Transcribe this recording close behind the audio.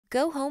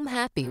Go home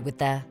happy with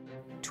the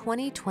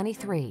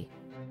 2023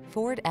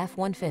 Ford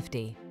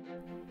F-150.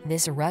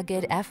 This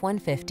rugged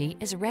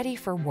F-150 is ready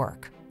for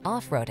work,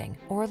 off-roading,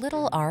 or a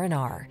little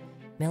R&R.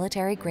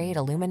 Military-grade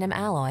aluminum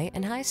alloy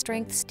and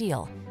high-strength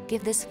steel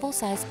give this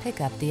full-size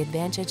pickup the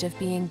advantage of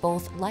being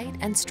both light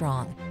and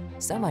strong,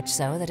 so much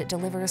so that it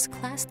delivers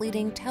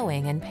class-leading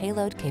towing and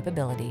payload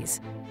capabilities.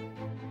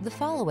 The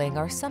following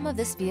are some of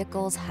this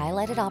vehicle's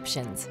highlighted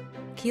options: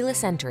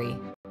 keyless entry,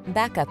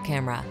 backup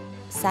camera,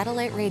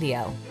 satellite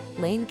radio,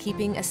 lane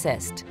keeping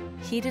assist,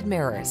 heated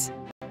mirrors,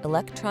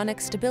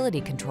 electronic stability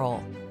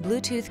control,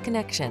 Bluetooth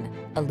connection,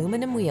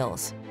 aluminum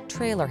wheels,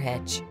 trailer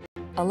hitch,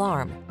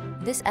 alarm.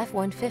 This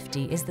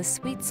F-150 is the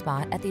sweet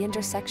spot at the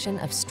intersection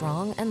of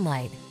strong and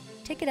light.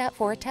 Take it out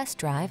for a test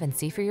drive and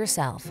see for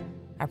yourself.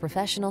 Our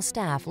professional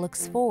staff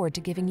looks forward to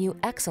giving you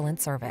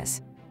excellent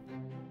service.